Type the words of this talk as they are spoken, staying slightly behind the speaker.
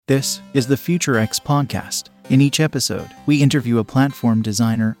This is the Future X podcast. In each episode, we interview a platform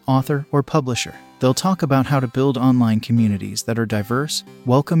designer, author, or publisher. They'll talk about how to build online communities that are diverse,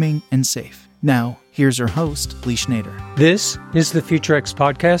 welcoming, and safe. Now, here's our host, Lee Schneider. This is the Future X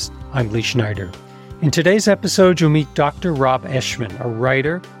podcast. I'm Lee Schneider. In today's episode, you'll meet Dr. Rob Eschmann, a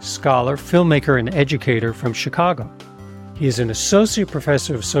writer, scholar, filmmaker, and educator from Chicago. He is an associate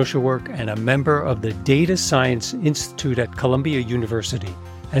professor of social work and a member of the Data Science Institute at Columbia University,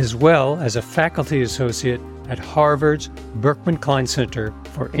 as well as a faculty associate at Harvard's Berkman Klein Center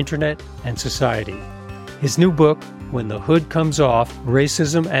for Internet and Society. His new book, When the Hood Comes Off,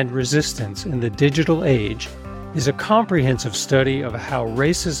 Racism and Resistance in the Digital Age, is a comprehensive study of how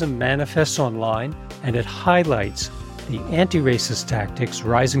racism manifests online, and it highlights the anti-racist tactics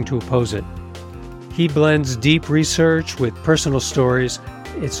rising to oppose it. He blends deep research with personal stories.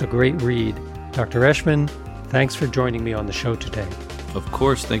 It's a great read. Dr. Eschmann, thanks for joining me on the show today. Of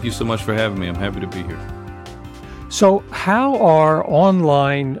course. Thank you so much for having me. I'm happy to be here. So how are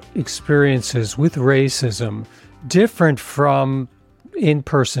online experiences with racism different from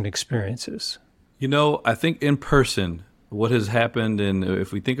in-person experiences? You know, I think in person, what has happened, and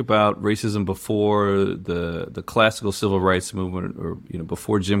if we think about racism before the classical civil rights movement, or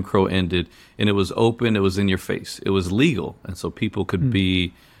before Jim Crow ended, and it was open, it was in your face, it was legal, and so people could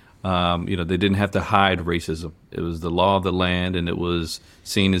be, they didn't have to hide racism. It was the law of the land, and it was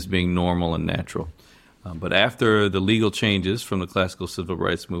seen as being normal and natural. But after the legal changes from the classical civil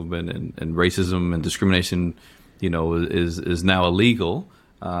rights movement, and racism and discrimination, is now illegal.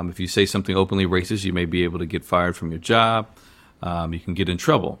 If you say something openly racist, you may be able to get fired from your job. You can get in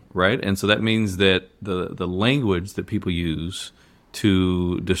trouble, right? And so that means that the language that people use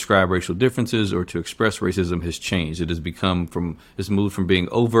to describe racial differences or to express racism has changed. It has moved from being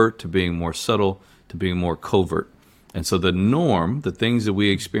overt to being more subtle to being more covert. And so the norm, the things that we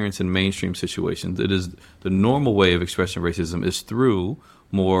experience in mainstream situations, it is the normal way of expressing racism is through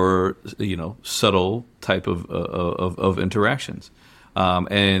more, subtle type of interactions.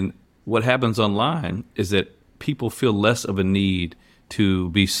 And what happens online is that people feel less of a need to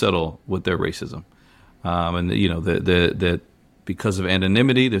be subtle with their racism. That because of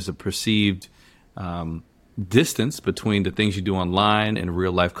anonymity, there's a perceived distance between the things you do online and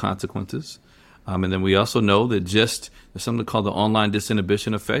real life consequences. And then we also know that there's something called the online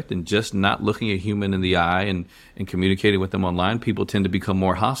disinhibition effect, and just not looking a human in the eye and communicating with them online, people tend to become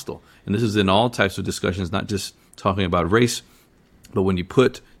more hostile. And this is in all types of discussions, not just talking about race, but when you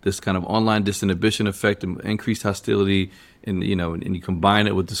put this kind of online disinhibition effect and increased hostility, and you combine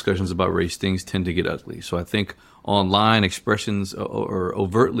it with discussions about race, things tend to get ugly. So I think online expressions or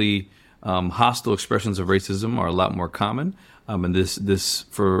overtly hostile expressions of racism are a lot more common. And this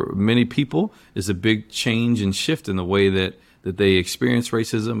for many people is a big change and shift in the way that they experience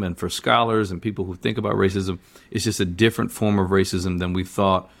racism. And for scholars and people who think about racism, it's just a different form of racism than we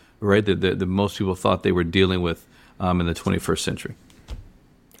thought, right? That most people thought they were dealing with in the 21st century.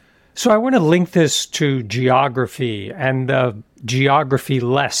 So I want to link this to geography and the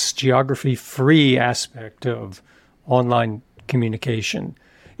geography-free aspect of online communication.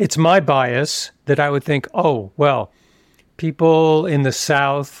 It's my bias that I would think, people in the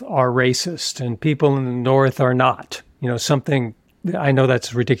South are racist and people in the North are not. I know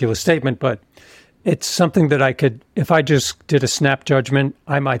that's a ridiculous statement, but it's something that I could, if I just did a snap judgment,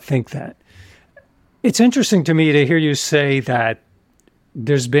 I might think that. It's interesting to me to hear you say that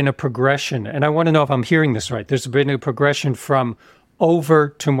there's been a progression, and I want to know if I'm hearing this right. There's been a progression from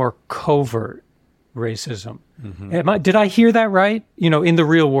overt to more covert racism. Mm-hmm. Did I hear that right? In the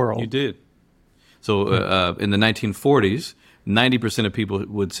real world. You did. So in the 1940s, 90% of people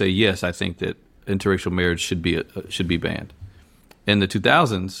would say, yes, I think that interracial marriage should be banned. In the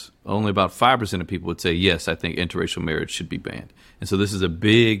 2000s, only about 5% of people would say, yes, I think interracial marriage should be banned. And so this is a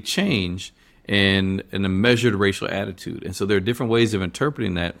big change in a measured racial attitude. And so there are different ways of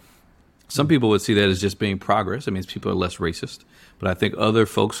interpreting that. Some people would see that as just being progress. It means people are less racist. But I think other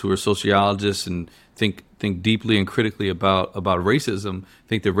folks who are sociologists and think deeply and critically about racism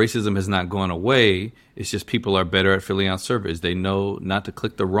think that racism has not gone away. It's just people are better at filling out surveys. They know not to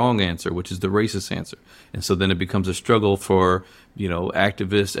click the wrong answer, which is the racist answer. And so then it becomes a struggle for,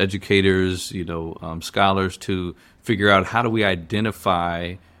 activists, educators, scholars to figure out how do we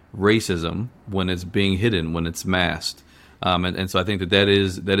identify racism when it's being hidden, when it's masked. And so I think that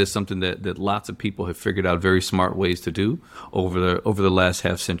is something that lots of people have figured out very smart ways to do over the last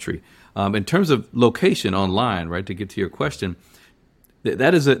half century. In terms of location online, right, to get to your question,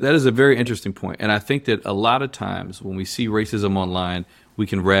 that is a very interesting point. And I think that a lot of times when we see racism online, we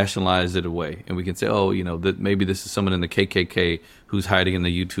can rationalize it away, and we can say, oh, that maybe this is someone in the KKK who's hiding in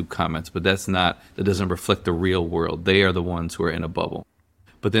the YouTube comments, but that doesn't reflect the real world. They are the ones who are in a bubble.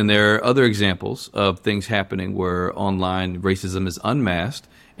 But then there are other examples of things happening where online racism is unmasked,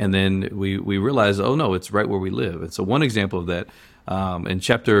 and then we realize, oh no, it's right where we live. And so one example of that, in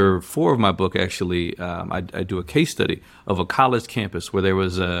chapter 4 of my book, actually, I do a case study of a college campus where there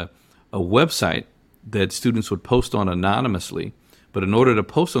was a website that students would post on anonymously, but in order to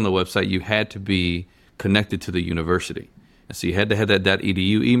post on the website, you had to be connected to the university. And so you had to have that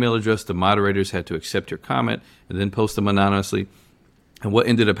 .edu email address. The moderators had to accept your comment and then post them anonymously. And what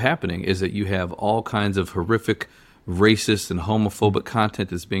ended up happening is that you have all kinds of horrific, racist, and homophobic content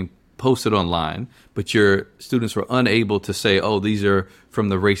that's being posted online, but your students were unable to say, oh, these are from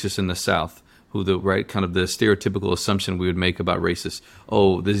the racists in the South, who the stereotypical assumption we would make about racists.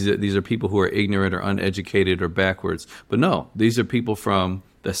 Oh, these are people who are ignorant or uneducated or backwards. But no, these are people from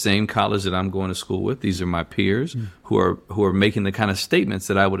the same college that I'm going to school with. These are my peers who are making the kind of statements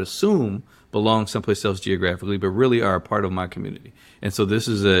that I would assume belong someplace else geographically, but really are a part of my community. And so this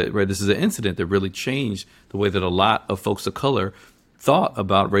is an incident that really changed the way that a lot of folks of color thought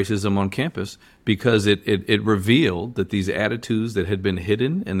about racism on campus, because it revealed that these attitudes that had been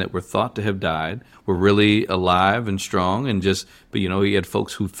hidden and that were thought to have died were really alive and strong. But he had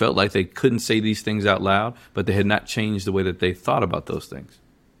folks who felt like they couldn't say these things out loud, but they had not changed the way that they thought about those things.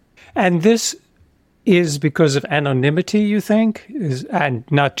 And this is because of anonymity, you think? And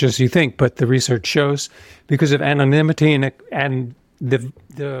not just you think, but the research shows, because of anonymity and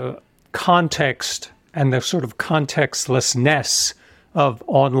the context and the sort of contextlessness of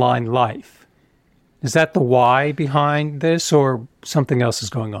online life. Is that the why behind this, or something else is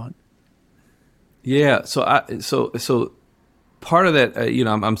going on? Yeah. So part of that,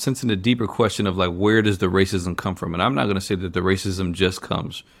 I'm sensing a deeper question of like, where does the racism come from? And I'm not going to say that the racism just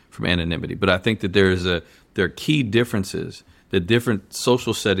comes from anonymity, but I think that there are key differences that different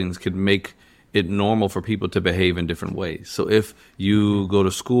social settings could make it normal for people to behave in different ways. So if you go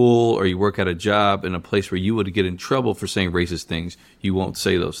to school or you work at a job in a place where you would get in trouble for saying racist things, you won't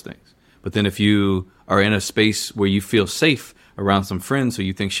say those things. But then if you are in a space where you feel safe around some friends who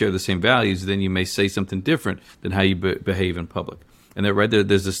you think share the same values, then you may say something different than how you behave in public. And that right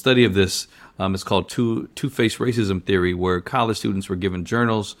there's a study of this. It's called two-faced racism theory, where college students were given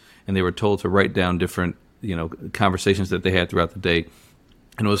journals and they were told to write down different conversations that they had throughout the day.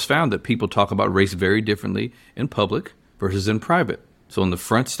 And it was found that people talk about race very differently in public versus in private. So on the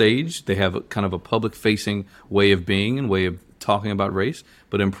front stage, they have kind of a public-facing way of being and way of talking about race.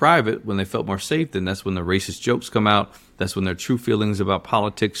 But in private, when they felt more safe, then that's when the racist jokes come out. That's when their true feelings about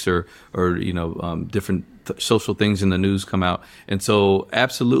politics or different social things in the news come out. And so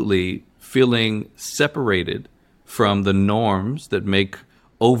absolutely feeling separated from the norms that make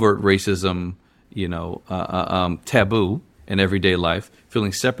overt racism, taboo in everyday life,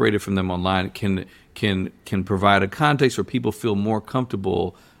 feeling separated from them online can provide a context where people feel more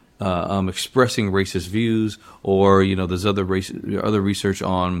comfortable expressing racist views, or there's other research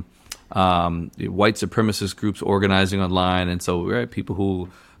on white supremacist groups organizing online, and so people who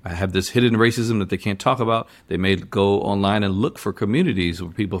have this hidden racism that they can't talk about, they may go online and look for communities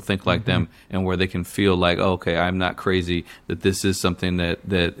where people think like them and where they can feel like, oh, okay, I'm not crazy, that this is something that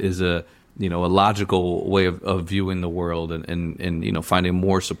is a logical way of viewing the world, and finding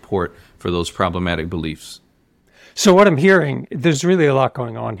more support for those problematic beliefs. So what I'm hearing, there's really a lot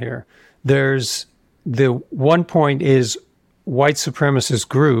going on here. There's the one point is white supremacist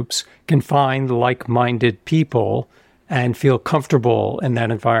groups can find like-minded people and feel comfortable in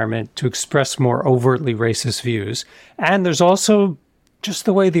that environment to express more overtly racist views. And there's also just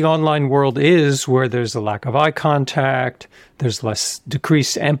the way the online world is, where there's a lack of eye contact, there's less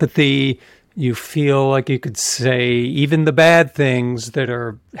decreased empathy. You feel like you could say even the bad things that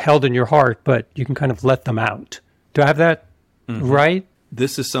are held in your heart, but you can kind of let them out. Do I have that right?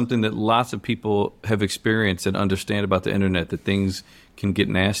 This is something that lots of people have experienced and understand about the internet, that things can get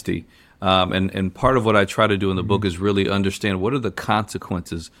nasty. And part of what I try to do in the book is really understand what are the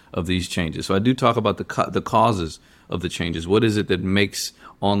consequences of these changes. So I do talk about the causes of the changes. What is it that makes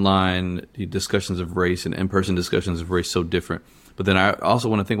online discussions of race and in-person discussions of race so different? But then I also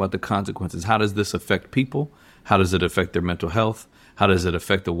want to think about the consequences. How does this affect people? How does it affect their mental health? How does it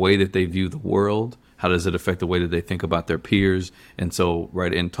affect the way that they view the world? How does it affect the way that they think about their peers? And so,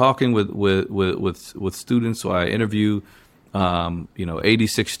 in talking with students, so I interview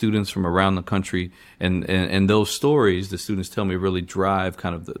 86 students from around the country, and those stories the students tell me really drive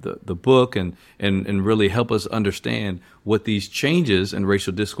kind of the book and really help us understand what these changes in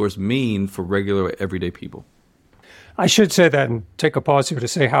racial discourse mean for regular everyday people. I should say that and take a pause here to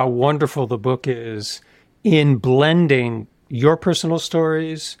say how wonderful the book is in blending your personal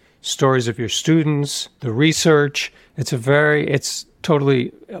stories, stories of your students, the research. It's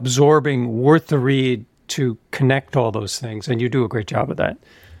totally absorbing, worth the read to connect all those things. And you do a great job of that.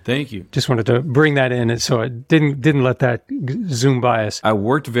 Thank you. Just wanted to bring that in, and so I didn't let that zoom by us. I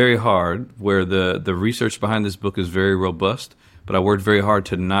worked very hard where the research behind this book is very robust, but I worked very hard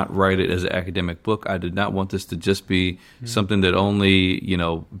to not write it as an academic book. I did not want this to just be something that only,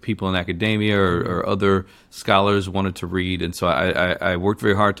 people in academia or other scholars wanted to read. And so I worked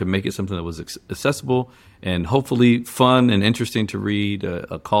very hard to make it something that was accessible and hopefully fun and interesting to read,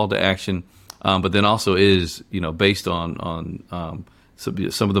 a call to action, but then also is, based on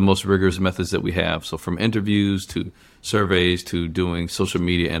some of the most rigorous methods that we have. So from interviews to surveys to doing social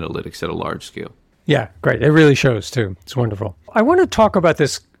media analytics at a large scale. Yeah, great. It really shows too. It's wonderful. I want to talk about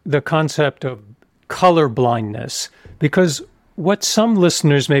the concept of color blindness, because what some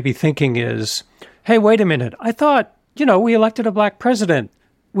listeners may be thinking is, hey, wait a minute. I thought, we elected a black president.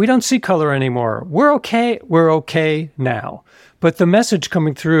 We don't see color anymore. We're okay. We're okay now. But the message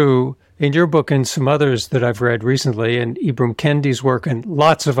coming through in your book and some others that I've read recently, and Ibram Kendi's work and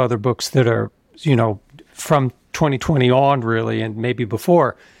lots of other books that are, from 2020 on really, and maybe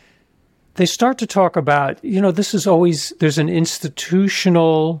before, they start to talk about, there's an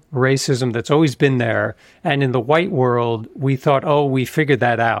institutional racism that's always been there. And in the white world, we thought, we figured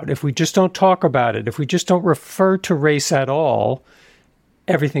that out. If we just don't talk about it, if we just don't refer to race at all,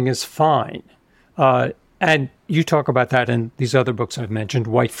 everything is fine. And you talk about that in these other books I've mentioned.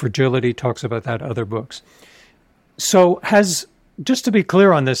 White Fragility talks about that, other books. So just to be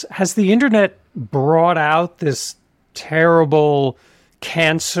clear on this, has the internet brought out this terrible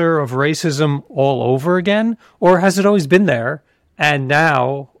cancer of racism all over again? Or has it always been there, and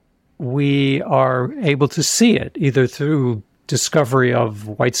now we are able to see it, either through discovery of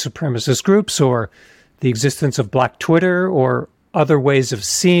white supremacist groups or the existence of Black Twitter or other ways of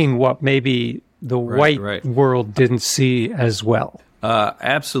seeing what maybe the white world didn't see as well?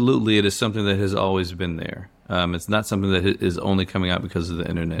 Absolutely. It is something that has always been there. It's not something that is only coming out because of the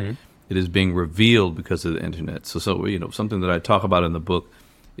internet. Mm-hmm. It is being revealed because of the internet. So something that I talk about in the book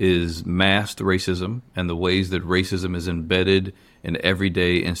is masked racism and the ways that racism is embedded in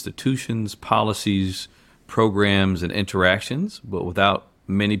everyday institutions, policies, programs, and interactions, but without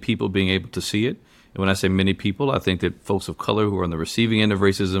many people being able to see it. And when I say many people, I think that folks of color who are on the receiving end of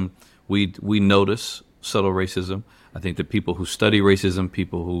racism, we notice subtle racism. I think that people who study racism,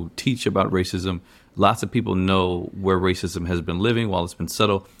 people who teach about racism, lots of people know where racism has been living while it's been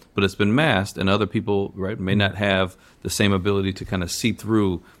subtle, but it's been masked, and other people may not have the same ability to kind of see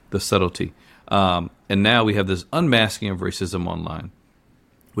through the subtlety. And now we have this unmasking of racism online,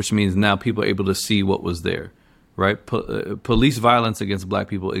 which means now people are able to see what was there, right? Police violence against black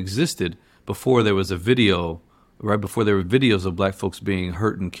people existed before there was a video, right before there were videos of black folks being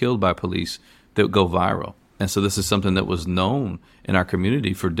hurt and killed by police that would go viral. And so this is something that was known in our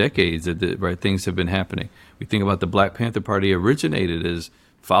community for decades, that things have been happening. We think about the Black Panther Party originated as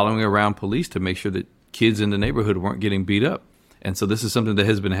following around police to make sure that kids in the neighborhood weren't getting beat up. And so this is something that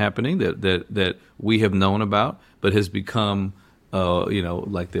has been happening that we have known about, but has become,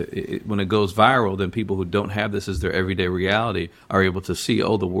 when it goes viral, then people who don't have this as their everyday reality are able to see,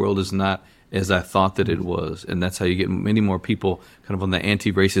 the world is not as I thought that it was. And that's how you get many more people kind of on the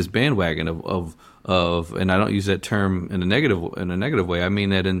anti-racist bandwagon of and I don't use that term in a negative way. I mean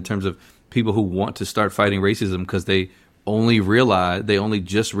that in terms of people who want to start fighting racism because they only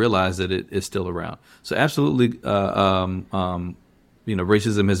just realize that it is still around. So absolutely,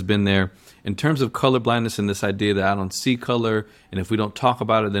 racism has been there. In terms of color blindness and this idea that I don't see color, and if we don't talk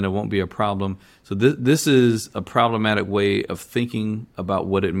about it, then it won't be a problem. So this is a problematic way of thinking about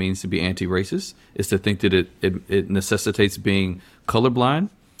what it means to be anti-racist, is to think that it necessitates being colorblind,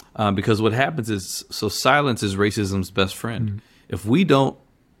 because what happens is, silence is racism's best friend. Mm-hmm. If we don't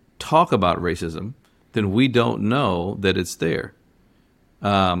talk about racism, then we don't know that it's there.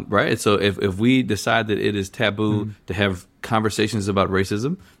 Right? So if we decide that it is taboo to have conversations about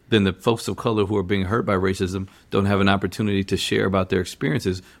racism, then the folks of color who are being hurt by racism don't have an opportunity to share about their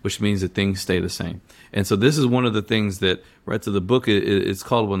experiences, which means that things stay the same. And so this is one of the things that, so the book, it's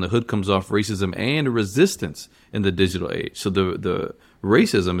called When the Hood Comes Off, Racism and Resistance in the Digital Age. So the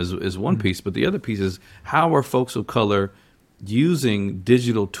racism is one piece, but the other piece is how are folks of color using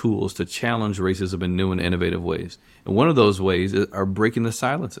digital tools to challenge racism in new and innovative ways. And one of those ways are breaking the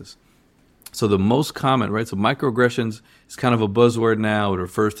silences. So the most common, so microaggressions is kind of a buzzword now. It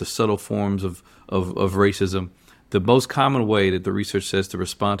refers to subtle forms of racism. The most common way that the research says to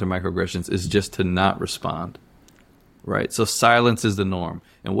respond to microaggressions is just to not respond. right? So silence is the norm.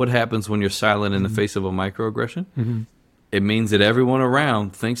 And what happens when you're silent in the face of a microaggression? It means that everyone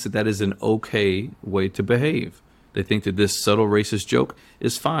around thinks that that is an okay way to behave. They think that this subtle racist joke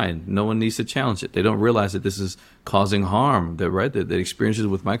is fine. No one needs to challenge it. They don't realize that this is causing harm, that experiences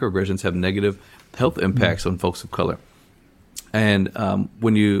with microaggressions have negative health impacts on folks of color. And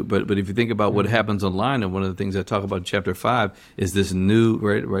but if you think about what happens online, and one of the things I talk about in Chapter 5 is this new,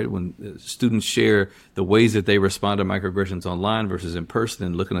 right, when students share the ways that they respond to microaggressions online versus in person,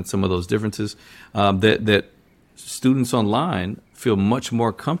 and looking at some of those differences, that students online feel much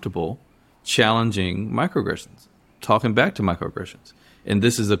more comfortable challenging microaggressions, talking back to microaggressions. And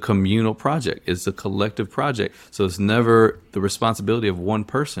this is a communal project. It's a collective project. So it's never the responsibility of one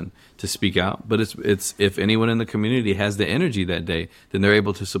person to speak out, but it's if anyone in the community has the energy that day, then they're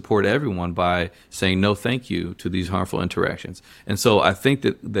able to support everyone by saying no thank you to these harmful interactions. And so I think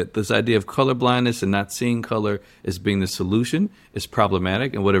that this idea of color blindness and not seeing color as being the solution is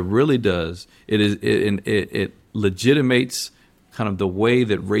problematic. And what it really does, it legitimates kind of the way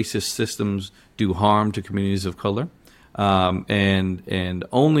that racist systems do harm to communities of color. And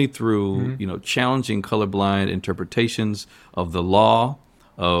only through challenging colorblind interpretations of the law,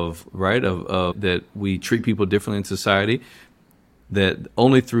 of that we treat people differently in society, that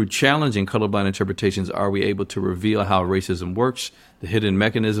only through challenging colorblind interpretations are we able to reveal how racism works, the hidden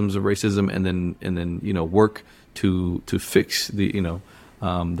mechanisms of racism, and then work to fix the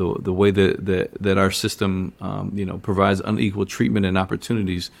way that our system provides unequal treatment and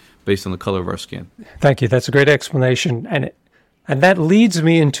opportunities based on the color of our skin. Thank you. That's a great explanation. And that leads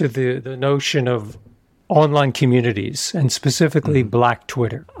me into the notion of online communities, and specifically Black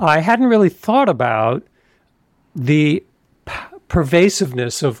Twitter. I hadn't really thought about the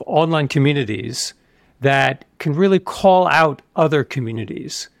pervasiveness of online communities that can really call out other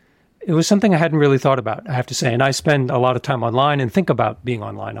communities. It was something I hadn't really thought about, I have to say. And I spend a lot of time online and think about being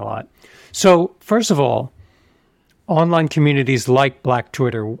online a lot. So, first of all, online communities like Black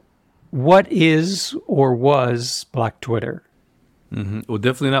Twitter, what is or was Black Twitter? Well,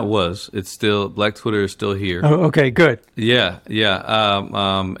 definitely not was. It's still, Black Twitter is still here. Oh, okay, good. Yeah.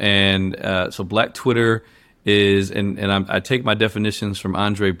 So Black Twitter is, and I take my definitions from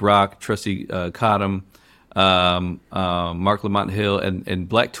Andre Brock, Trusty Cottom, Mark Lamont Hill, and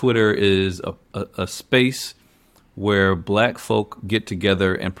Black Twitter is a space where Black folk get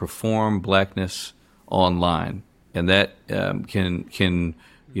together and perform Blackness online, and that can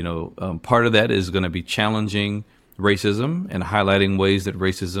part of that is going to be challenging racism and highlighting ways that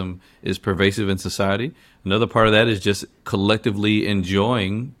racism is pervasive in society. Another part of that is just collectively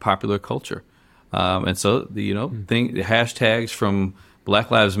enjoying popular culture, and so the hashtags from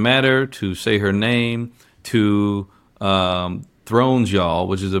Black Lives Matter to Say Her Name to Thrones Y'all,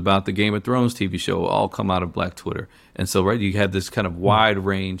 which is about the Game of Thrones TV show, all come out of Black Twitter. And so, you have this kind of wide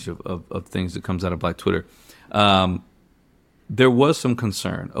range of things that comes out of Black Twitter. There was some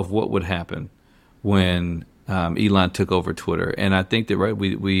concern of what would happen when Elon took over Twitter. And I think that,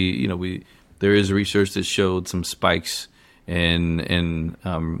 there is research that showed some spikes in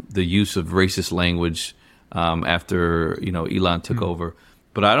the use of racist language after, Elon took over.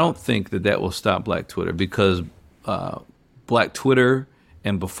 But I don't think that will stop Black Twitter, because Black Twitter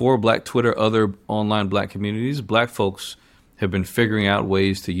and before Black Twitter, other online Black communities, Black folks have been figuring out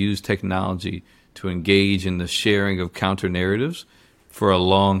ways to use technology to engage in the sharing of counter narratives for a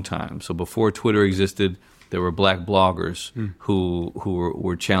long time. So before Twitter existed, there were Black bloggers who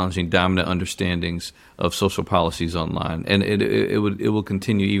were challenging dominant understandings of social policies online, and it will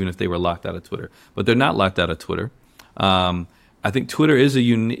continue even if they were locked out of Twitter. But they're not locked out of Twitter. I think Twitter is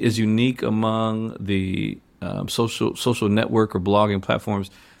unique among the social network or blogging platforms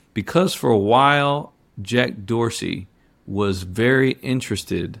because for a while Jack Dorsey was very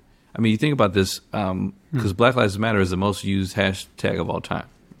interested. I mean, you think about this, because Black Lives Matter is the most used hashtag of all time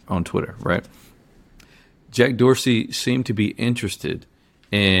on Twitter, right? Jack Dorsey seemed to be interested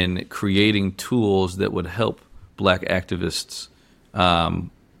in creating tools that would help Black activists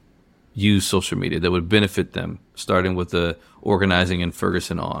use social media, that would benefit them, starting with the organizing in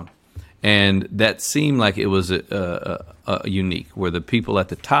Ferguson on. And that seemed like it was a unique, where the people at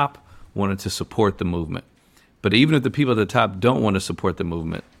the top wanted to support the movement. But even if the people at the top don't want to support the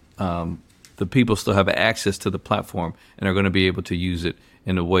movement, the people still have access to the platform and are going to be able to use it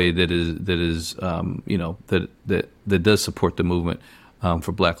in a way that does support the movement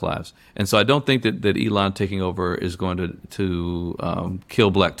for Black lives. And so I don't think that Elon taking over is going to kill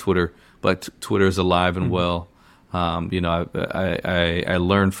Black Twitter. Black Twitter is alive and well. I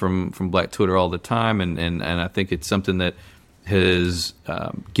learn from Black Twitter all the time, and I think it's something that has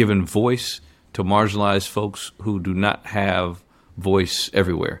given voice to marginalize folks who do not have voice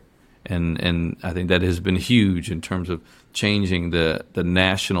everywhere. And I think that has been huge in terms of changing the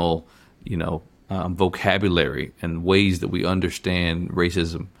national, vocabulary and ways that we understand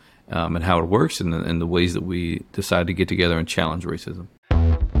racism and how it works, and the ways that we decide to get together and challenge racism.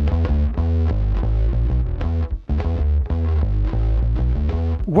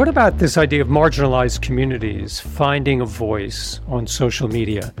 What about this idea of marginalized communities finding a voice on social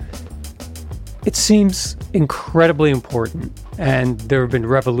media? It seems incredibly important, and there have been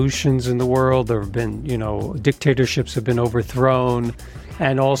revolutions in the world. There have been, dictatorships have been overthrown,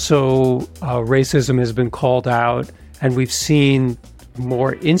 and also racism has been called out, and we've seen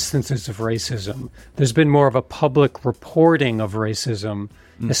more instances of racism. There's been more of a public reporting of racism,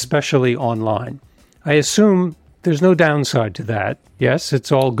 especially online. I assume there's no downside to that. Yes,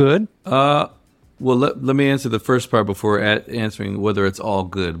 it's all good? Well, let me answer the first part before answering whether it's all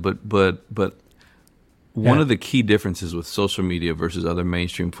good. But one of the key differences with social media versus other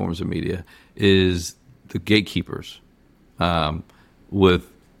mainstream forms of media is the gatekeepers.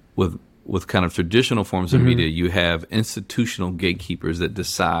 With kind of traditional forms of media, you have institutional gatekeepers that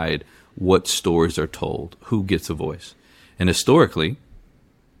decide what stories are told, who gets a voice. And historically,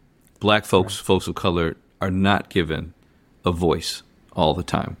 black folks of color, are not given a voice all the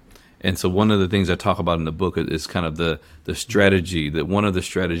time. And so one of the things I talk about in the book is kind of the strategy, that one of the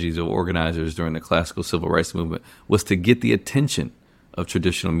strategies of organizers during the classical civil rights movement was to get the attention of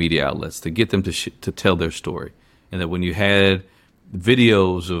traditional media outlets, to get them to tell their story. And that when you had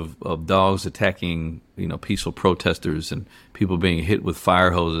videos of dogs attacking, peaceful protesters and people being hit with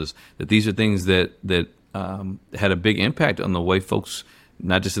fire hoses, that these are things that had a big impact on the way folks,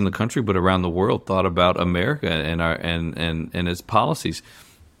 not just in the country but around the world, thought about America and our and its policies.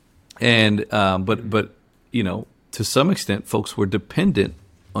 And but to some extent, folks were dependent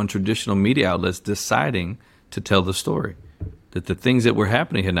on traditional media outlets deciding to tell the story. That the things that were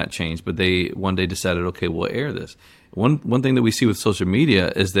happening had not changed, but they one day decided, okay, we'll air this. One thing that we see with social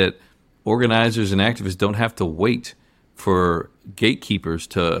media is that organizers and activists don't have to wait for gatekeepers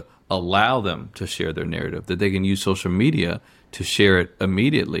to allow them to share their narrative. That they can use social media to share it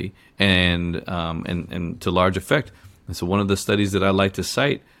immediately and to large effect. And so one of the studies that I like to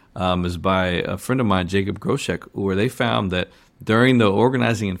cite is by a friend of mine, Jacob Groshek, where they found that during the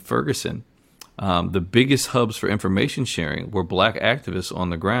organizing in Ferguson, the biggest hubs for information sharing were black activists on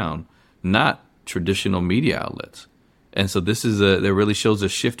the ground, not traditional media outlets. And so that really shows a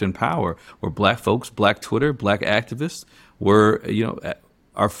shift in power where black folks, black Twitter, black activists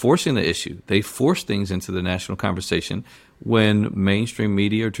are forcing the issue. They force things into the national conversation when mainstream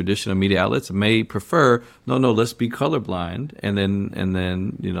media or traditional media outlets may prefer, no, let's be colorblind. And then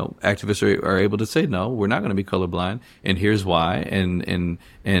activists are able to say, no, we're not going to be colorblind. And here's why. And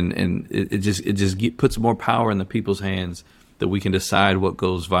it just puts more power in the people's hands that we can decide what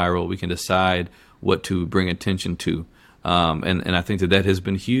goes viral. We can decide what to bring attention to. And I think that has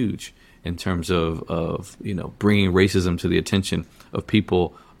been huge in terms of bringing racism to the attention of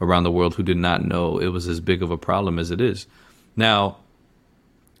people around the world who did not know it was as big of a problem as it is. Now,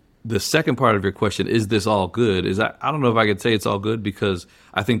 the second part of your question, is this all good? I don't know if I could say it's all good, because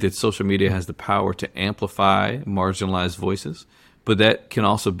I think that social media has the power to amplify marginalized voices, but that can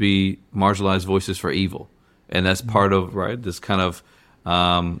also be marginalized voices for evil. And that's part of, this kind of,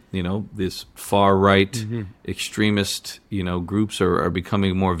 this far right extremist, groups are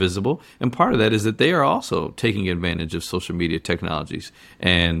becoming more visible. And part of that is that they are also taking advantage of social media technologies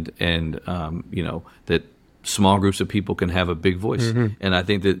and that small groups of people can have a big voice. And I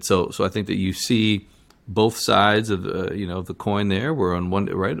think that, so I think that you see both sides of the coin there, where on one,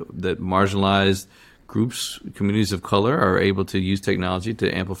 that marginalized groups, communities of color are able to use technology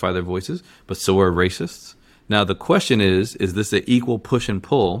to amplify their voices, but so are racists. Now, the question is this an equal push and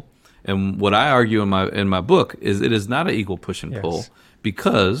pull? And what I argue in my book is it is not an equal push and pull,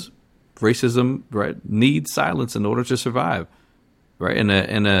 because racism, needs silence in order to survive. In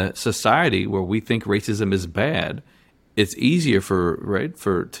a society where we think racism is bad, it's easier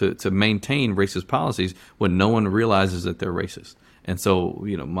to maintain racist policies when no one realizes that they're racist. And so,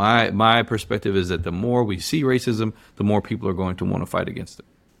 my perspective is that the more we see racism, the more people are going to want to fight against it.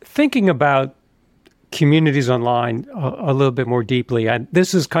 Thinking about communities online a little bit more deeply, and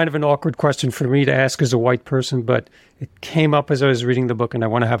this is kind of an awkward question for me to ask as a white person, but it came up as I was reading the book, and I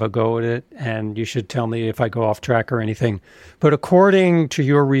want to have a go at it, and you should tell me if I go off track or anything. But according to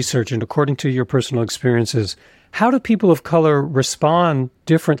your research and according to your personal experiences, how do people of color respond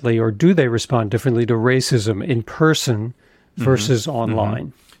differently, or do they respond differently to racism in person versus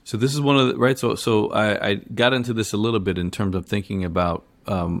online? So this is one of the, So I got into this a little bit in terms of thinking about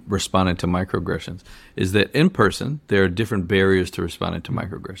responding to microaggressions is that in person there are different barriers to responding to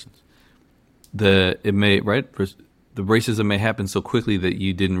microaggressions. The racism may happen so quickly that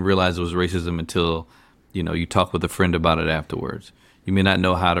you didn't realize it was racism until you talk with a friend about it afterwards. You may not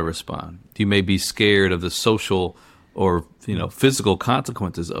know how to respond. You may be scared of the social or physical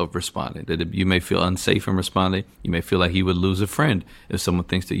consequences of responding. That you may feel unsafe in responding. You may feel like you would lose a friend if someone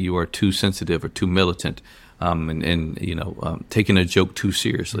thinks that you are too sensitive or too militant, taking a joke too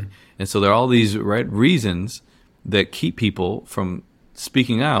seriously. And so there are all these reasons that keep people from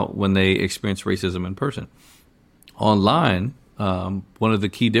speaking out when they experience racism in person. Online, one of the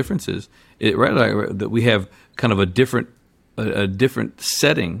key differences that we have kind of a different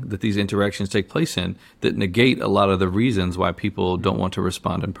setting that these interactions take place in that negate a lot of the reasons why people don't want to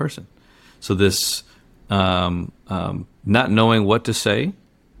respond in person. So this not knowing what to say,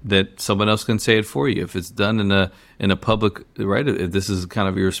 that someone else can say it for you. If it's done in a public, if this is kind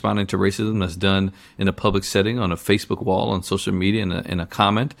of you're responding to racism that's done in a public setting on a Facebook wall, on social media, in a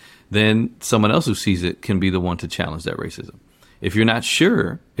comment, then someone else who sees it can be the one to challenge that racism. If you're not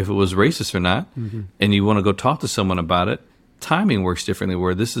sure if it was racist or not, and you want to go talk to someone about it, timing works differently,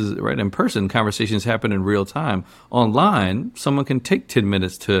 where this is in person, conversations happen in real time. Online, someone can take 10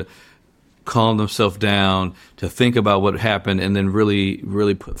 minutes to calm themselves down, to think about what happened, and then really,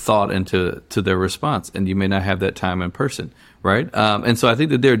 really put thought into their response. And you may not have that time in person, right? And so I think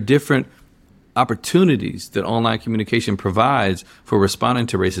that there are different opportunities that online communication provides for responding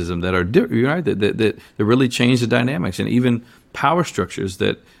to racism that are that really change the dynamics, and even power structures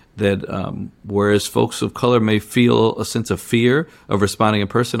that whereas folks of color may feel a sense of fear of responding in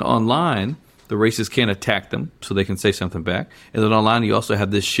person, online the racists can't attack them, so they can say something back. And then online you also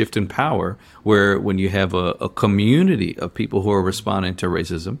have this shift in power where when you have a community of people who are responding to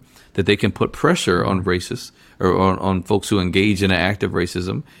racism, that they can put pressure on racists or on folks who engage in an act of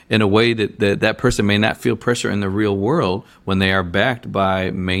racism in a way that person may not feel pressure in the real world when they are backed by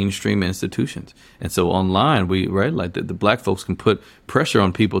mainstream institutions. And so online, the black folks can put pressure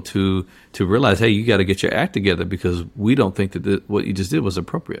on people to realize, hey, you got to get your act together because we don't think that what you just did was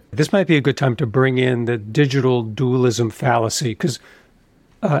appropriate. This might be a good time to bring in the digital dualism fallacy, because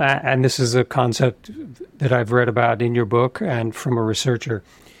and this is a concept that I've read about in your book and from a researcher.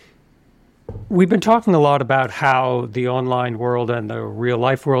 We've been talking a lot about how the online world and the real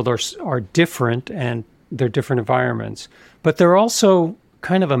life world are different, and they're different environments. But they're also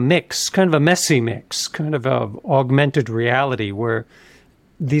kind of a mix, kind of a messy mix, kind of a augmented reality where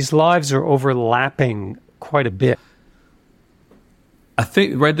these lives are overlapping quite a bit. I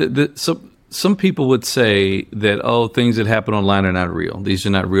think, some people would say that, things that happen online are not real. These are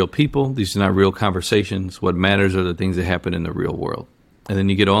not real people. These are not real conversations. What matters are the things that happen in the real world. And then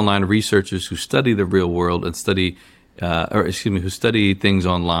you get online researchers who study the real world and who study things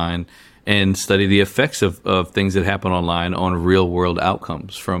online and study the effects of things that happen online on real world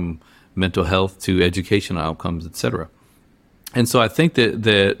outcomes, from mental health to educational outcomes, et cetera. And so I think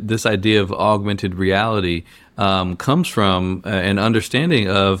that this idea of augmented reality comes from an understanding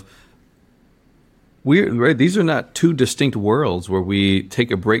of these are not two distinct worlds where we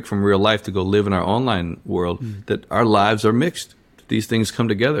take a break from real life to go live in our online world, that our lives are mixed. These things come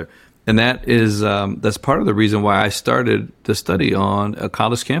together. And that is that's part of the reason why I started the study on a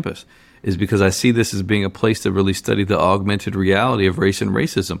college campus, is because I see this as being a place to really study the augmented reality of race and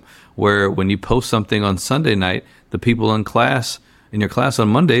racism, where when you post something on Sunday night, the people in your class on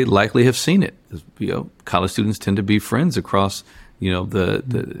Monday likely have seen it. College students tend to be friends across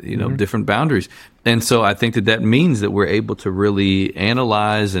different boundaries. And so I think that means that we're able to really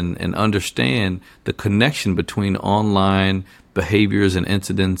analyze and understand the connection between online behaviors and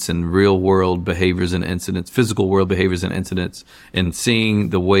incidents and real world behaviors and incidents, physical world behaviors and incidents, and seeing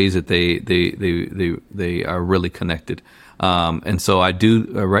the ways that they are really connected. And so I do,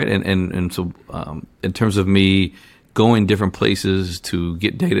 so in terms of me going different places to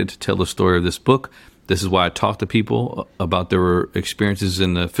get data to tell the story of this book, this is why I talk to people about their experiences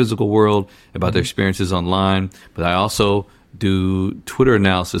in the physical world, about their experiences online. But I also do Twitter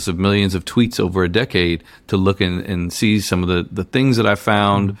analysis of millions of tweets over a decade to look and see some of the things that I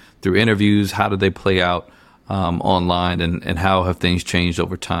found through interviews. How did they play out online, and how have things changed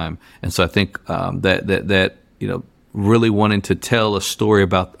over time? And so I think that really wanting to tell a story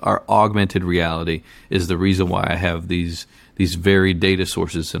about our augmented reality is the reason why I have these varied data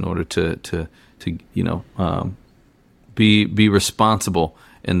sources in order to be responsible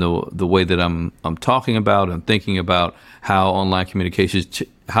in the way that I'm talking about and thinking about how online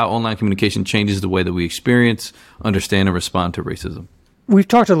communication changes the way that we experience, understand, and respond to racism. We've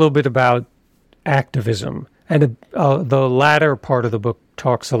talked a little bit about activism And the latter part of the book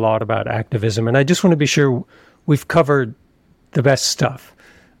talks a lot about activism. And I just want to be sure we've covered the best stuff.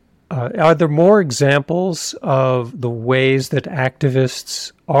 Are there more examples of the ways that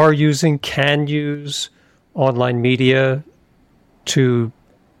activists can use online media to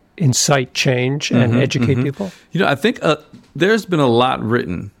incite change and educate people? I think there's been a lot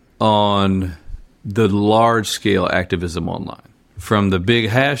written on the large-scale activism online, from the big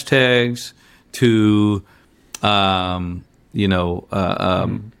hashtags to how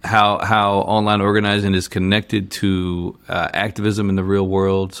online organizing is connected to activism in the real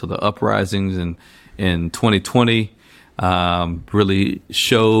world. So the uprisings in 2020 really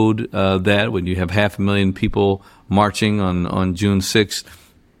showed that when you have 500,000 people marching on June 6th.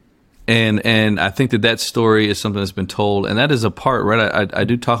 And I think that story is something that's been told, and that is a part, right? I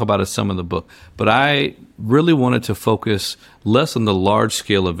do talk about it some in the book, but I really wanted to focus less on the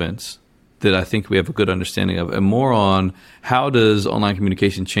large-scale events that I think we have a good understanding of, and more on how does online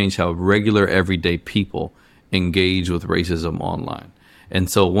communication change how regular, everyday people engage with racism online. And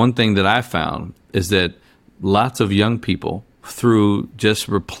so one thing that I found is that lots of young people, through just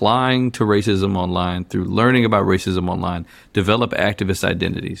replying to racism online, through learning about racism online, develop activist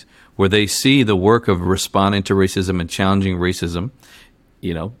identities where they see the work of responding to racism and challenging racism,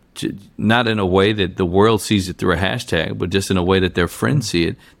 not in a way that the world sees it through a hashtag, but just in a way that their friends see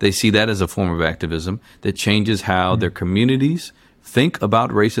it. They see that as a form of activism that changes how their communities think about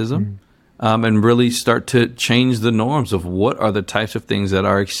racism, and really start to change the norms of what are the types of things that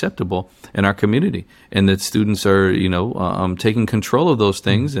are acceptable in our community, and that students are, taking control of those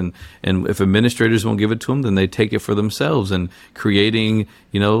things. And if administrators won't give it to them, then they take it for themselves, and creating,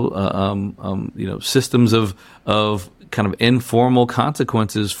 systems of kind of informal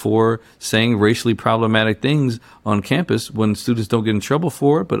consequences for saying racially problematic things on campus when students don't get in trouble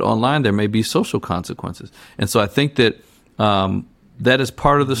for it, but online there may be social consequences. And so I think that that is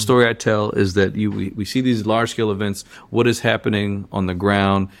part of the story I tell, is that we see these large-scale events, what is happening on the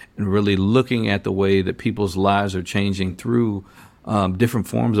ground, and really looking at the way that people's lives are changing through different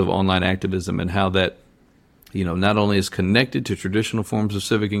forms of online activism, and how that not only is connected to traditional forms of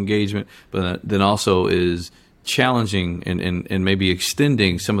civic engagement, but then also is challenging and maybe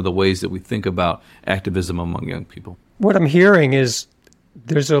extending some of the ways that we think about activism among young people. What I'm hearing is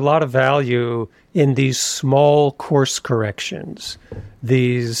there's a lot of value in these small course corrections,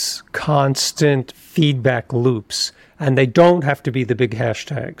 these constant feedback loops, and they don't have to be the big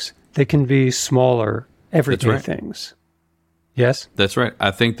hashtags. They can be smaller, everyday things. Yes? That's right.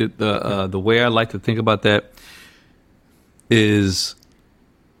 I think that the way I like to think about that is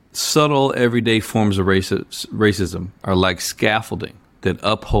subtle, everyday forms of racism are like scaffolding that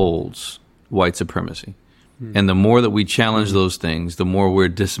upholds white supremacy. And the more that we challenge those things, the more we're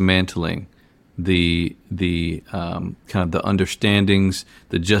dismantling the kind of the understandings,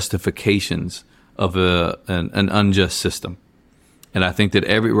 the justifications of an unjust system. And I think that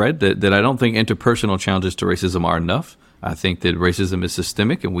that I don't think interpersonal challenges to racism are enough. I think that racism is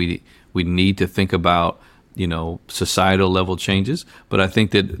systemic, and we need to think about societal level changes. But I think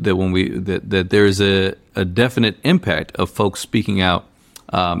that when that there is a definite impact of folks speaking out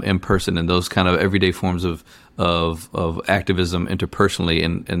in person, and those kind of everyday forms of activism interpersonally,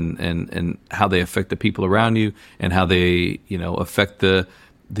 and how they affect the people around you, and how they affect the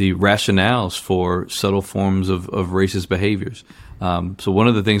rationales for subtle forms of racist behaviors. So one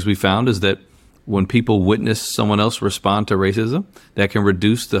of the things we found is that when people witness someone else respond to racism, that can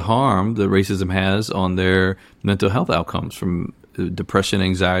reduce the harm that racism has on their mental health outcomes, from depression,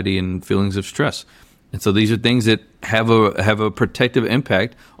 anxiety, and feelings of stress. And so these are things that have a protective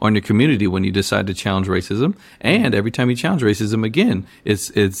impact on your community when you decide to challenge racism. And every time you challenge racism, again,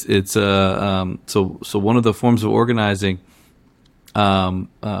 so one of the forms of organizing that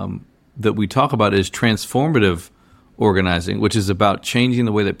we talk about is transformative organizing, which is about changing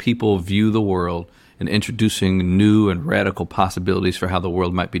the way that people view the world and introducing new and radical possibilities for how the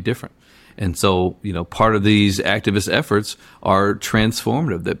world might be different. And so, part of these activist efforts are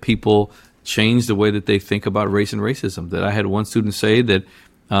transformative, that people change the way that they think about race and racism. That I had one student say that,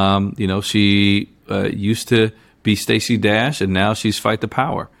 she used to be Stacey Dash, and now she's Fight the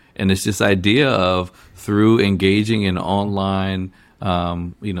Power. And it's this idea of, through engaging in online,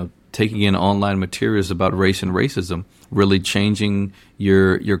 taking in online materials about race and racism, really changing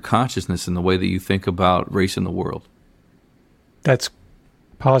your consciousness and the way that you think about race in the world. That's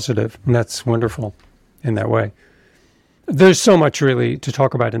positive, and that's wonderful in that way. There's so much really to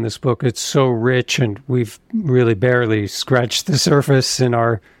talk about in this book. It's so rich, and we've really barely scratched the surface in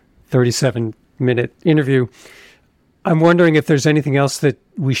our 37-minute interview. I'm wondering if there's anything else that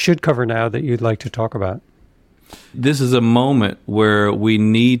we should cover now that you'd like to talk about. This is a moment where we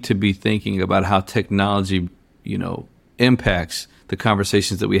need to be thinking about how technology, impacts the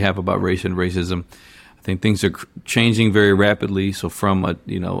conversations that we have about race and racism. I think things are changing very rapidly. So from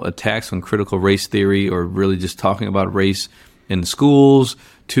attacks on critical race theory, or really just talking about race in schools,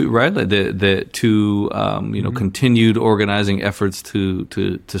 to continued organizing efforts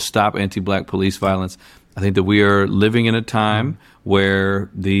to stop anti-Black police violence. I think that we are living in a time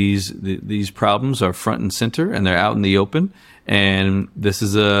where these problems are front and center, and they're out in the open. And this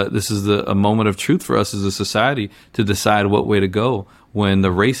is a moment of truth for us as a society to decide what way to go when the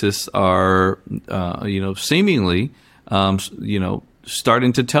racists are, seemingly,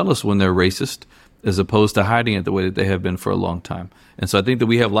 starting to tell us when they're racist, as opposed to hiding it the way that they have been for a long time. And so I think that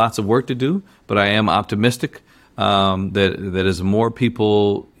we have lots of work to do, but I am optimistic that as more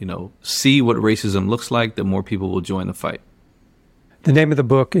people, see what racism looks like, that more people will join the fight. The name of the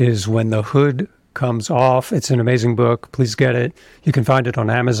book is When the Hood Comes Off. It's an amazing book. Please get it. You can find it on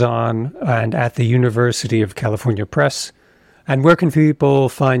Amazon and at the University of California Press. And where can people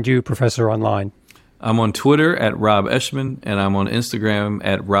find you, Professor, online? I'm on Twitter at Rob Eschmann, and I'm on Instagram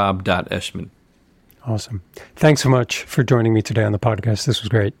at rob.eschmann. Awesome. Thanks so much for joining me today on the podcast. This was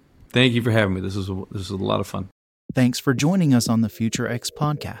great. Thank you for having me. This was a lot of fun. Thanks for joining us on the Future X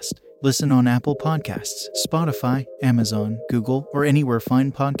podcast. Listen on Apple Podcasts, Spotify, Amazon, Google, or anywhere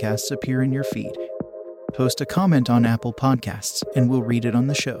fine podcasts appear in your feed. Post a comment on Apple Podcasts, and we'll read it on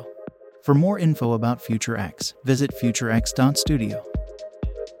the show. For more info about Future X, visit futurex.studio.